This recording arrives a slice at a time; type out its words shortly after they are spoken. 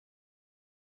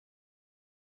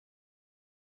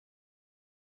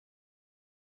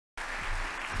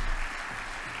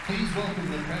Please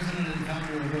welcome the President and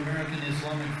Founder of American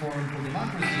Islamic Forum for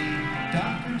Democracy,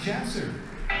 Dr. Jasser.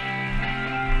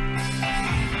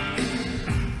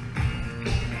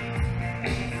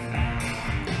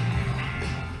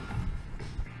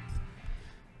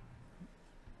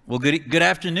 Well, good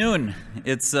afternoon.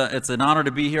 It's an honor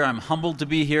to be here. I'm humbled to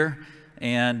be here.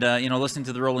 And, listening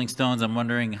to the Rolling Stones, I'm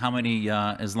wondering how many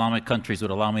Islamic countries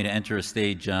would allow me to enter a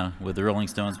stage with the Rolling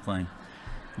Stones playing.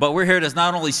 But we're here to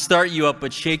not only start you up,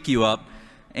 but shake you up.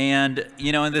 And,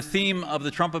 in the theme of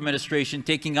the Trump administration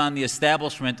taking on the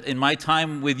establishment, in my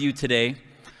time with you today,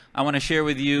 I want to share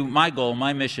with you my goal,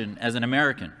 my mission as an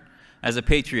American, as a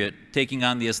patriot, taking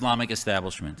on the Islamic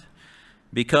establishment.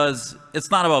 Because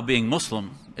it's not about being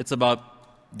Muslim, it's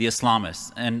about the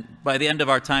Islamists. And by the end of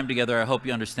our time together, I hope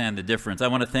you understand the difference. I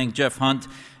want to thank Jeff Hunt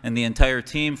and the entire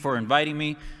team for inviting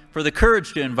me, for the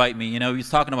courage to invite me. He was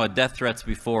talking about death threats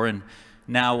before, and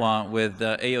now with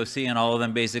AOC and all of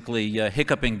them basically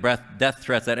hiccuping death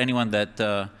threats at anyone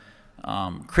that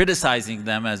criticizing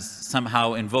them as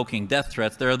somehow invoking death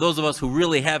threats. There are those of us who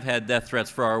really have had death threats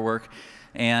for our work,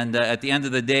 and at the end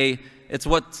of the day, it's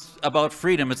what's about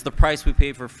freedom. It's the price we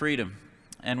pay for freedom.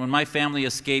 And when my family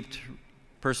escaped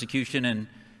persecution in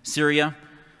Syria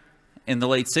in the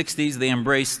late 60s, they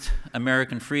embraced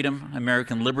American freedom,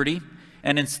 American liberty,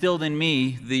 and instilled in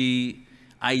me the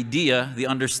idea, the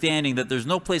understanding that there's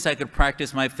no place I could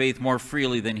practice my faith more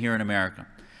freely than here in America.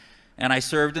 And I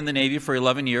served in the Navy for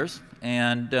 11 years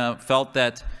and felt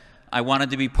that I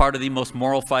wanted to be part of the most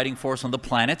moral fighting force on the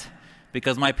planet,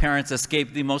 because my parents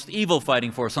escaped the most evil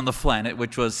fighting force on the planet,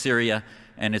 which was Syria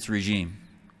and its regime.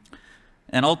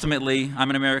 And ultimately,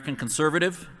 I'm an American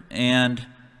conservative, and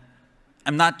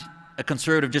I'm not a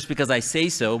conservative just because I say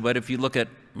so, but if you look at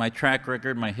my track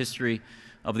record, my history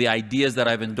of the ideas that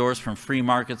I've endorsed, from free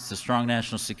markets to strong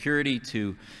national security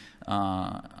to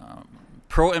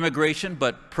pro-immigration,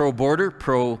 but pro-border,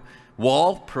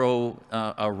 pro-wall,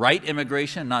 pro-right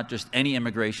immigration, not just any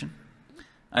immigration,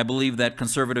 I believe that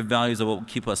conservative values are what will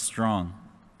keep us strong.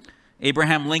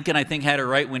 Abraham Lincoln, I think, had it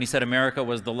right when he said America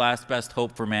was the last best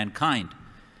hope for mankind.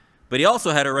 But he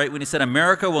also had it right when he said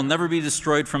America will never be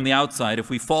destroyed from the outside. If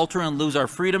we falter and lose our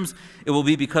freedoms, it will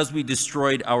be because we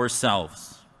destroyed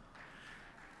ourselves.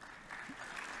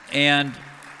 And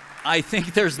I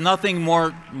think there's nothing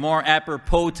more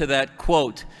apropos to that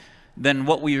quote than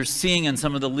what we are seeing in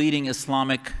some of the leading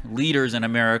Islamic leaders in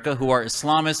America, who are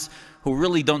Islamists, who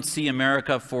really don't see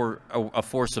America for a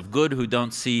force of good, who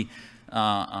don't see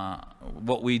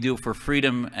what we do for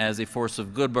freedom as a force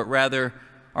of good, but rather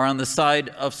are on the side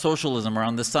of socialism, or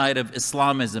on the side of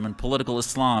Islamism and political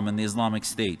Islam and the Islamic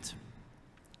State.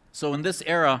 So in this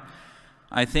era,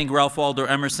 I think Ralph Waldo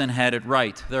Emerson had it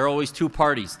right. There are always two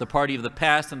parties, the party of the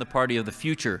past and the party of the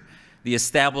future, the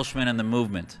establishment and the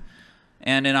movement.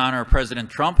 And in honor of President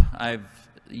Trump, I've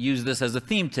used this as a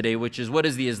theme today, which is, what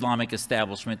is the Islamic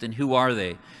establishment and who are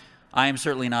they? I am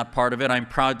certainly not part of it. I'm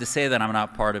proud to say that I'm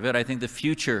not part of it. I think the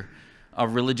future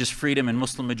of religious freedom in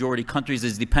Muslim-majority countries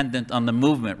is dependent on the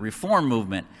movement, reform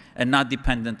movement, and not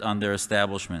dependent on their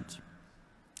establishment.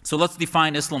 So let's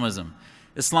define Islamism.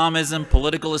 Islamism,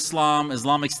 political Islam,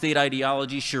 Islamic State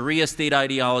ideology, Sharia state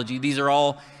ideology, these are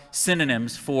all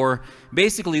synonyms for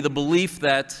basically the belief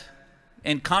that,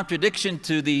 in contradiction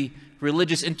to the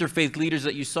religious interfaith leaders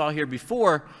that you saw here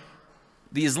before,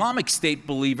 the Islamic State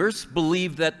believers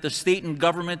believe that the state and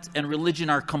government and religion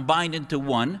are combined into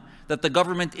one, that the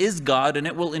government is God and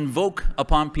it will invoke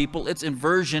upon people its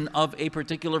inversion of a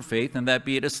particular faith, and that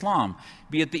be it Islam.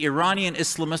 Be it the Iranian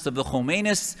Islamists of the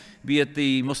Khomeinists, be it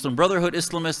the Muslim Brotherhood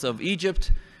Islamists of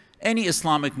Egypt, any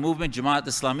Islamic movement, Jamaat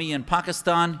Islami in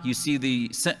Pakistan, you see the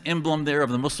emblem there of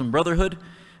the Muslim Brotherhood,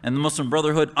 and the Muslim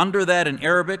Brotherhood under that in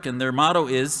Arabic, and their motto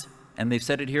is, and they've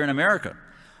said it here in America,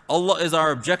 Allah is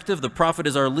our objective, the Prophet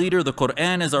is our leader, the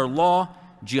Quran is our law,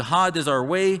 jihad is our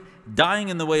way, dying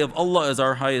in the way of Allah is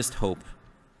our highest hope.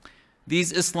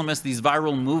 These Islamists, these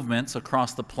viral movements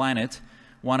across the planet,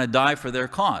 want to die for their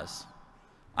cause.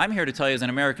 I'm here to tell you as an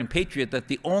American patriot that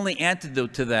the only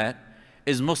antidote to that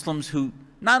is Muslims who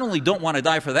not only don't want to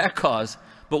die for that cause,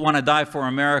 but want to die for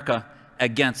America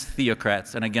against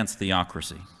theocrats and against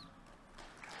theocracy.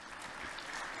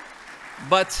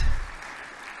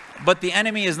 But the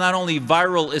enemy is not only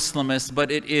viral Islamists, but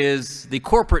it is the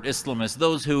corporate Islamists,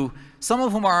 those who, some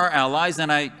of whom are our allies,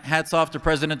 and hats off to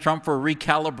President Trump for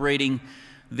recalibrating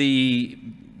the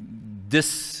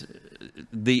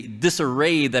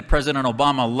disarray that President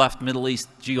Obama left Middle East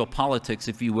geopolitics,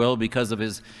 if you will, because of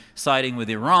his siding with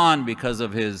Iran, because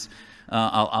of his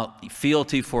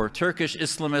fealty for Turkish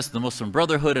Islamists, the Muslim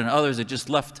Brotherhood, and others. It just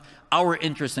left our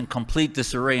interests in complete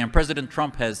disarray. And President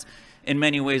Trump has in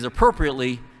many ways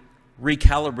appropriately,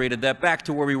 recalibrated that back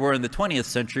to where we were in the 20th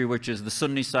century, which is the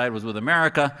Sunni side was with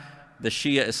America, the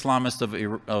Shia Islamists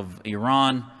of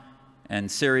Iran and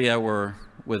Syria were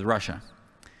with Russia.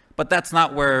 But that's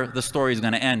not where the story is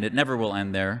going to end. It never will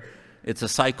end there. It's a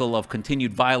cycle of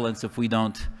continued violence if we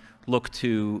don't look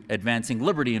to advancing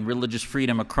liberty and religious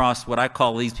freedom across what I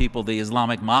call these people the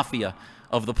Islamic mafia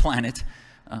of the planet,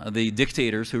 the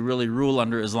dictators who really rule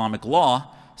under Islamic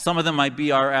law. Some of them might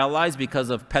be our allies because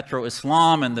of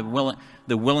petro-Islam and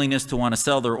the willingness to want to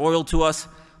sell their oil to us.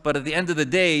 But at the end of the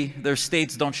day, their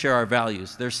states don't share our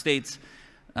values. Their states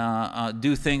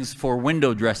do things for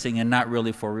window dressing and not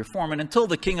really for reform. And until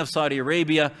the king of Saudi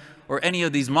Arabia or any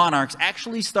of these monarchs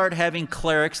actually start having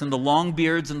clerics in the long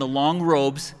beards and the long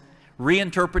robes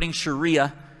reinterpreting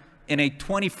Sharia in a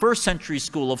 21st century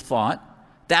school of thought,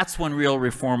 that's when real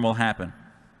reform will happen.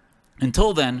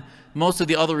 Until then, most of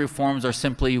the other reforms are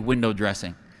simply window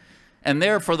dressing. And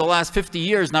there, for the last 50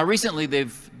 years, now recently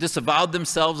they've disavowed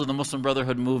themselves of the Muslim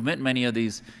Brotherhood movement, many of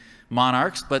these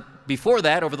monarchs, but before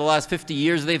that, over the last 50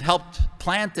 years, they've helped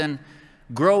plant and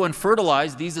grow and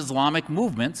fertilize these Islamic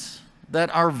movements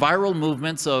that are viral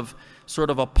movements of sort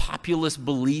of a populist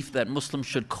belief that Muslims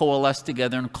should coalesce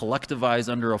together and collectivize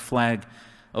under a flag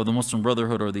of the Muslim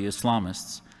Brotherhood or the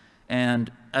Islamists. And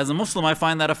as a Muslim, I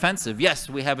find that offensive. Yes,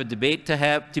 we have a debate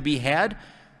to be had,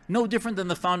 no different than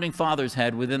the founding fathers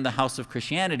had within the house of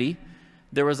Christianity.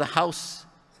 There is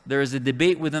a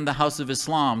debate within the house of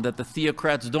Islam that the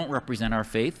theocrats don't represent our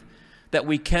faith, that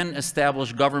we can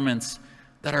establish governments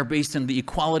that are based in the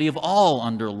equality of all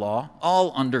under law,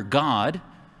 all under God,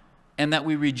 and that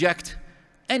we reject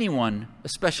anyone,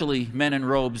 especially men in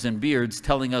robes and beards,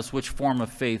 telling us which form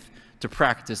of faith to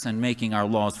practice and making our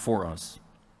laws for us.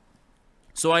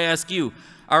 So I ask you,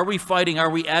 are we fighting, are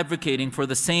we advocating for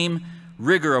the same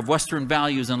rigor of Western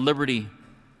values and liberty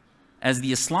as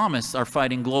the Islamists are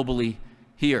fighting globally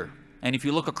here? And if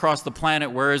you look across the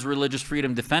planet, where is religious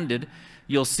freedom defended,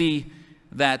 you'll see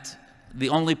that the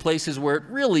only places where it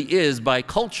really is by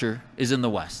culture is in the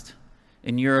West,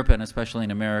 in Europe and especially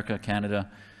in America, Canada,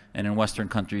 and in Western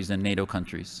countries and NATO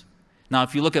countries. Now,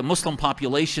 if you look at Muslim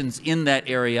populations in that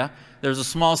area, there's a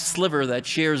small sliver that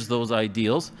shares those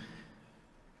ideals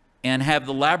and have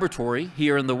the laboratory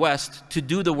here in the West to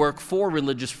do the work for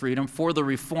religious freedom, for the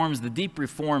reforms, the deep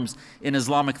reforms in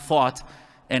Islamic thought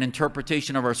and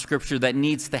interpretation of our scripture that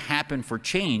needs to happen for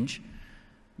change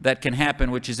that can happen,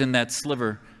 which is in that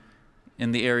sliver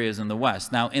in the areas in the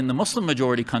West. Now, in the Muslim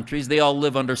majority countries, they all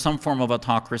live under some form of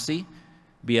autocracy,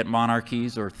 be it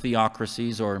monarchies or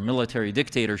theocracies or military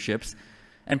dictatorships.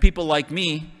 And people like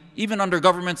me, even under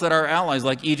governments that are allies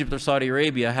like Egypt or Saudi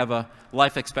Arabia, have a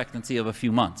life expectancy of a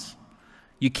few months.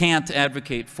 You can't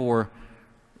advocate for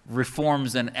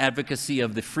reforms and advocacy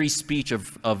of the free speech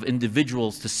of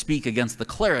individuals to speak against the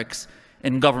clerics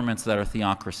in governments that are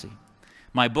theocracy.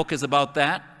 My book is about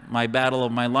that. My battle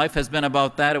of my life has been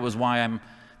about that. It was why I'm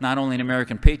not only an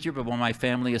American patriot, but why my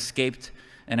family escaped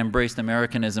and embraced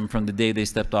Americanism from the day they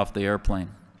stepped off the airplane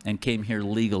and came here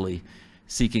legally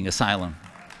seeking asylum.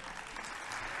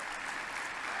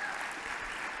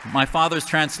 My father's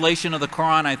translation of the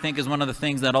Quran, I think, is one of the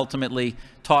things that ultimately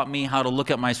taught me how to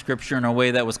look at my scripture in a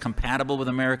way that was compatible with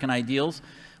American ideals.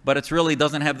 But it really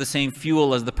doesn't have the same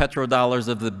fuel as the petrodollars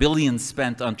of the billions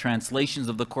spent on translations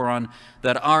of the Quran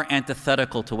that are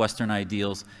antithetical to Western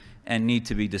ideals and need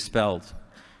to be dispelled.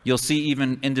 You'll see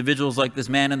even individuals like this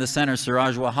man in the center,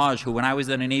 Siraj Wahhaj, who when I was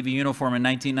in a Navy uniform in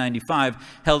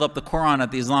 1995, held up the Quran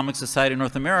at the Islamic Society of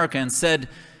North America and said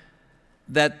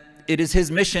that it is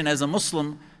his mission as a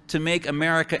Muslim to make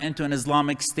America into an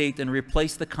Islamic state and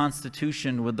replace the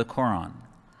Constitution with the Quran.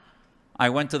 I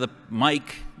went to the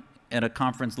mic at a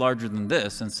conference larger than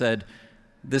this and said,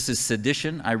 this is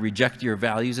sedition, I reject your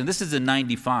values. And this is in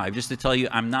 95, just to tell you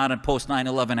I'm not a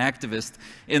post-9/11 activist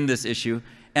in this issue.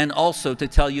 And also to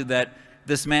tell you that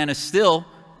this man is still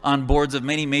on boards of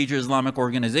many major Islamic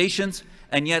organizations,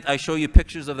 and yet I show you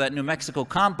pictures of that New Mexico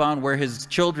compound where his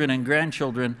children and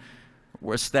grandchildren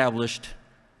were established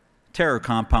terror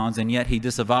compounds, and yet he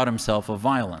disavowed himself of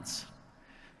violence.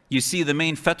 You see the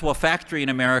main fatwa factory in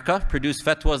America produce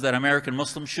fatwas that American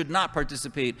Muslims should not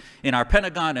participate in our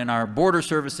Pentagon, in our border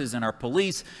services, in our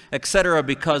police, etc.,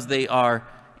 because they are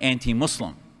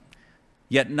anti-Muslim.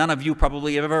 Yet none of you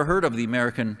probably have ever heard of the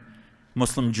American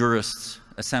Muslim Jurists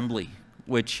Assembly,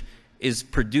 which is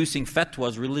producing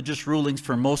fatwas, religious rulings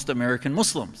for most American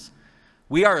Muslims.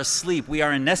 We are asleep, we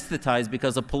are anesthetized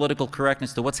because of political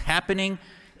correctness to what's happening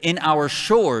in our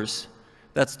shores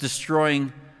that's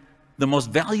destroying the most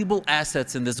valuable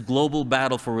assets in this global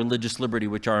battle for religious liberty,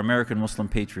 which are American Muslim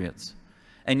patriots.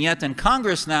 And yet in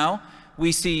Congress now,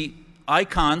 we see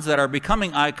icons that are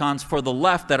becoming icons for the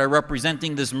left that are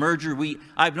representing this merger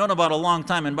I've known about a long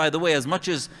time. And by the way, as much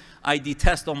as I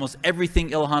detest almost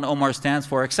everything Ilhan Omar stands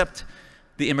for, except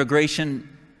the immigration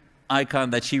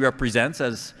icon that she represents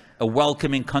as a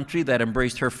welcoming country that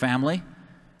embraced her family,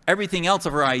 everything else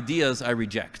of her ideas I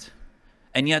reject.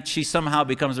 And yet she somehow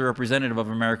becomes a representative of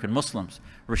American Muslims.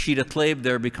 Rashida Tlaib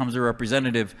there becomes a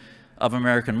representative of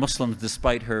American Muslims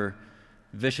despite her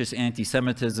vicious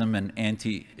anti-Semitism and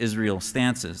anti-Israel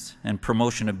stances and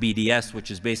promotion of BDS, which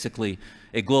is basically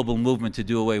a global movement to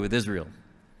do away with Israel.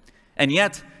 And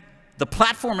yet, the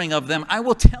platforming of them, I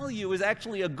will tell you, is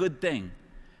actually a good thing,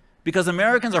 because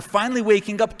Americans are finally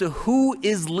waking up to who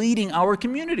is leading our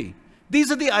community.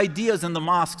 These are the ideas in the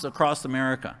mosques across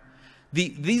America.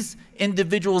 These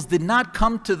individuals did not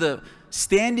come to the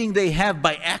standing they have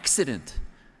by accident.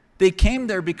 They came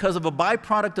there because of a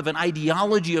byproduct of an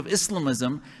ideology of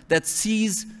Islamism that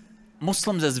sees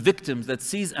Muslims as victims, that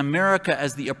sees America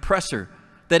as the oppressor,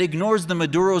 that ignores the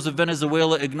Maduros of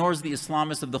Venezuela, ignores the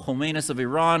Islamists of the Khomeinis of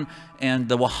Iran, and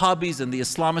the Wahhabis and the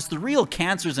Islamists, the real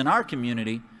cancers in our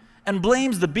community, and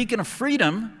blames the beacon of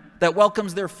freedom that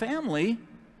welcomes their family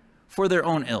for their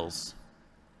own ills.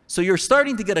 So you're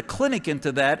starting to get a clinic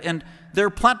into that, and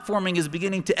their platforming is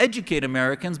beginning to educate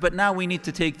Americans, but now we need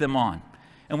to take them on.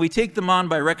 And we take them on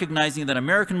by recognizing that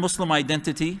American Muslim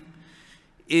identity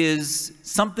is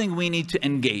something we need to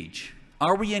engage.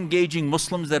 Are we engaging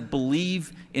Muslims that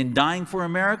believe in dying for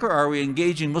America, or are we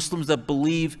engaging Muslims that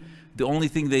believe the only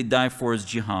thing they die for is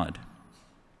jihad?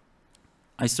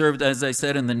 I served, as I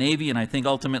said, in the Navy, and I think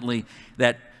ultimately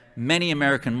that many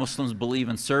American Muslims believe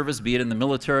in service, be it in the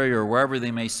military or wherever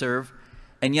they may serve,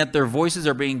 and yet their voices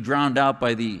are being drowned out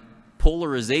by the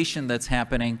polarization that's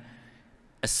happening,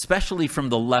 especially from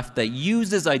the left, that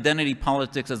uses identity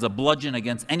politics as a bludgeon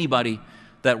against anybody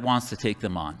that wants to take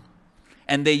them on.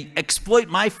 And they exploit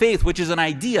my faith, which is an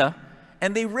idea,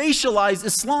 and they racialize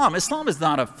Islam. Islam is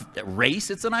not a race,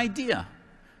 it's an idea.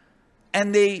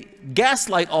 And they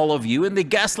gaslight all of you, and they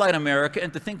gaslight America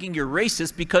into thinking you're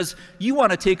racist because you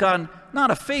want to take on not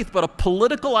a faith, but a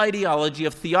political ideology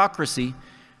of theocracy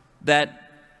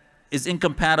that is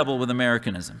incompatible with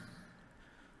Americanism.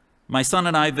 My son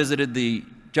and I visited the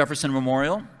Jefferson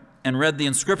Memorial and read the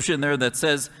inscription there that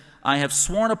says, "I have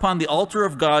sworn upon the altar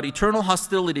of God eternal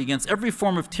hostility against every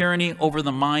form of tyranny over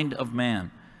the mind of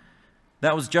man."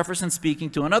 That was Jefferson speaking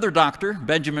to another doctor,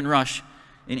 Benjamin Rush,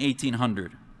 in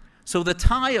 1800. So the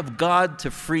tie of God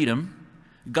to freedom,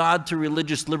 God to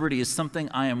religious liberty, is something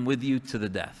I am with you to the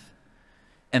death.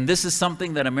 And this is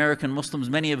something that American Muslims,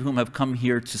 many of whom have come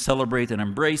here to celebrate and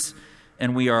embrace,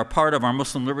 and we are a part of our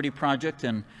Muslim Liberty Project,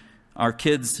 and our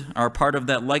kids are part of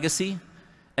that legacy.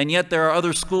 And yet there are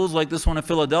other schools like this one in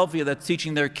Philadelphia that's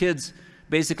teaching their kids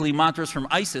basically mantras from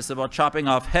ISIS about chopping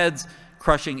off heads,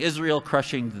 crushing Israel,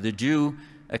 crushing the Jew,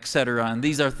 etc. And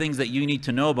these are things that you need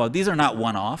to know about. These are not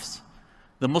one-offs.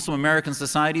 The Muslim American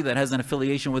Society that has an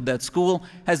affiliation with that school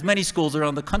has many schools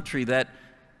around the country that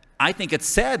I think it's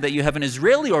sad that you have an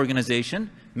Israeli organization,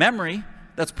 Memory,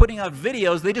 that's putting out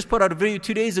videos. They just put out a video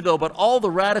 2 days ago about all the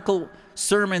radical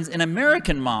sermons in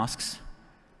American mosques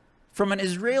from an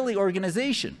Israeli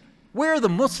organization. Where are the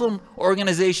Muslim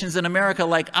organizations in America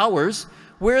like ours?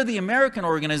 Where are the American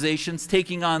organizations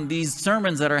taking on these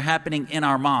sermons that are happening in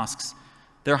our mosques?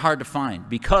 They're hard to find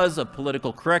because of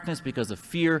political correctness, because of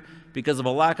fear, because of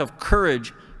a lack of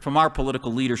courage from our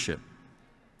political leadership.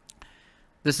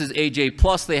 This is AJ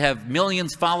Plus. They have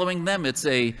millions following them. It's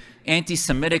an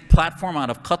anti-Semitic platform out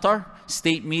of Qatar,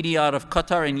 state media out of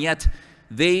Qatar, and yet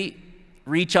they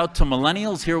reach out to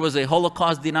millennials. Here was a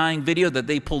Holocaust-denying video that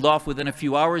they pulled off within a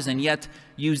few hours, and yet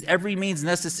used every means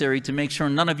necessary to make sure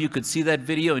none of you could see that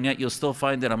video, and yet you'll still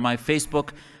find it on my Facebook,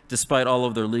 despite all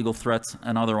of their legal threats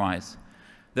and otherwise.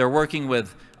 They're working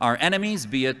with our enemies,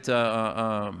 be it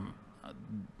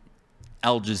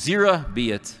Al Jazeera,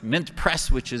 be it Mint Press,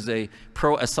 which is a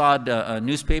pro-Assad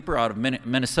newspaper out of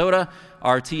Minnesota,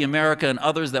 RT America, and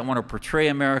others that want to portray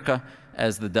America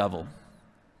as the devil.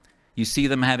 You see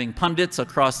them having pundits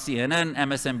across CNN,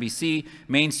 MSNBC,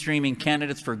 mainstreaming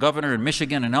candidates for governor in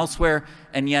Michigan and elsewhere,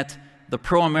 and yet the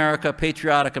pro-America,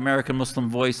 patriotic American Muslim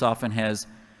voice often has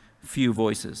few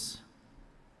voices.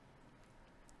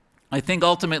 I think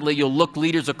ultimately you'll look,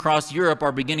 leaders across Europe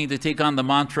are beginning to take on the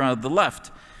mantra of the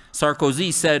left.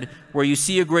 Sarkozy said, where you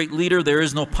see a great leader, there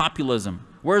is no populism.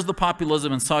 Where's the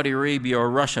populism in Saudi Arabia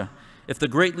or Russia? If the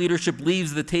great leadership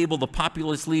leaves the table, the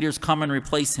populist leaders come and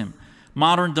replace him.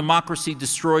 Modern democracy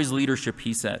destroys leadership,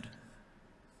 he said.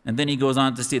 And then he goes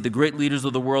on to say, the great leaders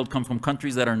of the world come from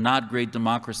countries that are not great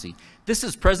democracy. This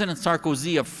is President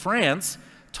Sarkozy of France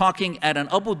talking at an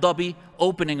Abu Dhabi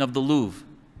opening of the Louvre.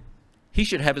 He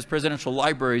should have his presidential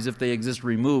libraries, if they exist,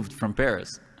 removed from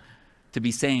Paris to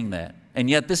be saying that. And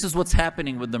yet this is what's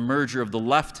happening with the merger of the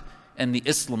left and the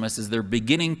Islamists, is they're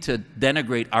beginning to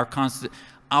denigrate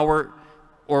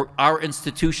our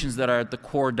institutions that are at the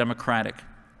core democratic.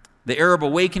 The Arab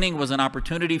awakening was an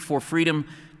opportunity for freedom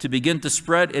to begin to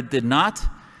spread. It did not.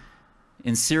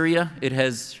 In Syria, it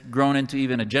has grown into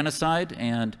even a genocide,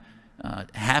 and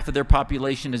half of their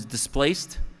population is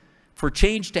displaced. For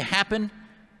change to happen,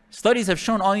 studies have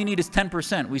shown all you need is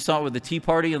 10%. We saw it with the Tea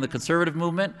Party and the conservative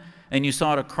movement, and you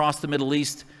saw it across the Middle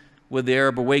East with the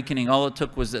Arab awakening. All it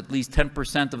took was at least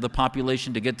 10% of the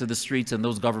population to get to the streets, and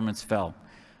those governments fell.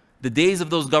 The days of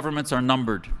those governments are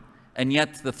numbered, and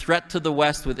yet the threat to the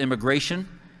West with immigration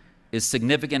is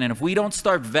significant. And if we don't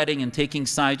start vetting and taking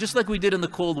sides, just like we did in the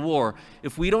Cold War,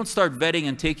 if we don't start vetting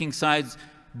and taking sides,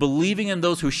 believing in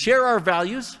those who share our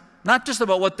values, not just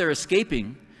about what they're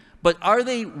escaping, but are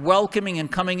they welcoming and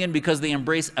coming in because they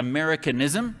embrace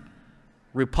Americanism,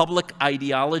 republic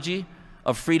ideology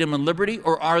of freedom and liberty,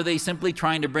 or are they simply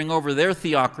trying to bring over their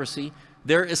theocracy,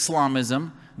 their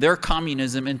Islamism, their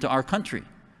communism into our country?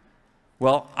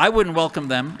 Well, I wouldn't welcome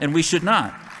them, and we should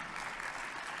not.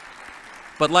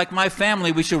 But like my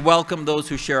family, we should welcome those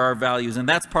who share our values, and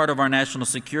that's part of our national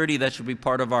security. That should be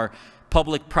part of our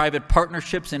public-private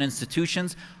partnerships and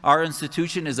institutions. Our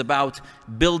institution is about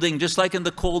building, just like in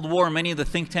the Cold War, many of the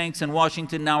think tanks in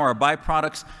Washington now are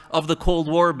byproducts of the Cold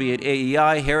War, be it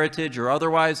AEI, Heritage, or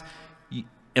otherwise.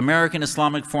 American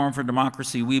Islamic Forum for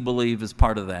Democracy, we believe, is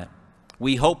part of that.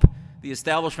 We hope the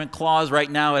Establishment Clause right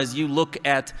now, as you look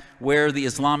at where the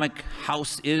Islamic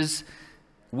house is,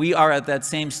 we are at that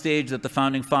same stage that the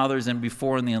Founding Fathers and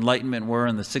before in the Enlightenment were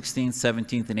in the 16th,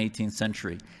 17th, and 18th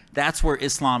century. That's where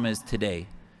Islam is today.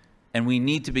 And we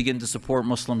need to begin to support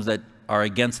Muslims that are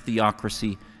against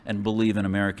theocracy and believe in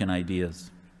American ideas.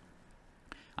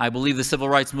 I believe the civil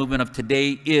rights movement of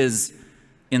today is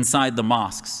inside the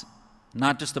mosques,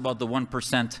 not just about the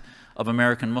 1% of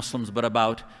American Muslims, but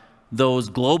about those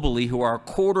globally who are a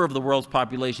quarter of the world's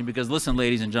population. Because listen,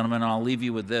 ladies and gentlemen, and I'll leave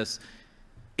you with this.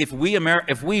 If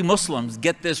we Muslims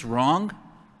get this wrong,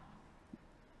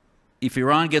 if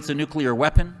Iran gets a nuclear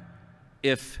weapon,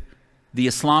 if the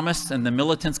Islamists and the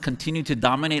militants continue to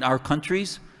dominate our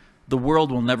countries, the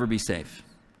world will never be safe.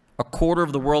 A quarter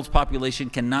of the world's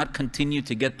population cannot continue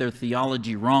to get their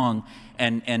theology wrong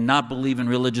and not believe in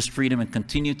religious freedom and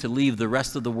continue to leave the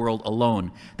rest of the world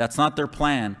alone. That's not their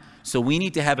plan. So we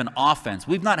need to have an offense.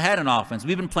 We've not had an offense.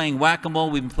 We've been playing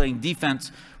whack-a-mole. We've been playing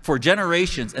defense for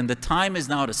generations, and the time is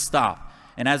now to stop.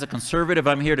 And as a conservative,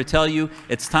 I'm here to tell you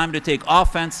it's time to take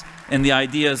offense in the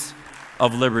ideas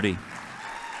of liberty.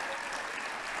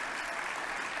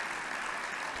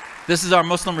 This is our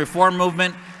Muslim reform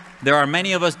movement. There are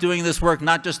many of us doing this work,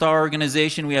 not just our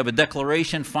organization. We have a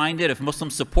declaration, find it. If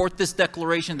Muslims support this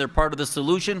declaration, they're part of the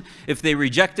solution. If they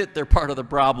reject it, they're part of the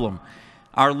problem.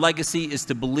 Our legacy is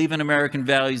to believe in American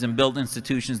values and build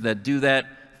institutions that do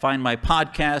that. Find my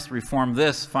podcast, Reform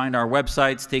This. Find our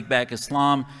websites, Take Back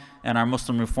Islam, and our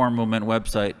Muslim Reform Movement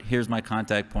website. Here's my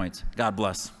contact points. God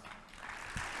bless.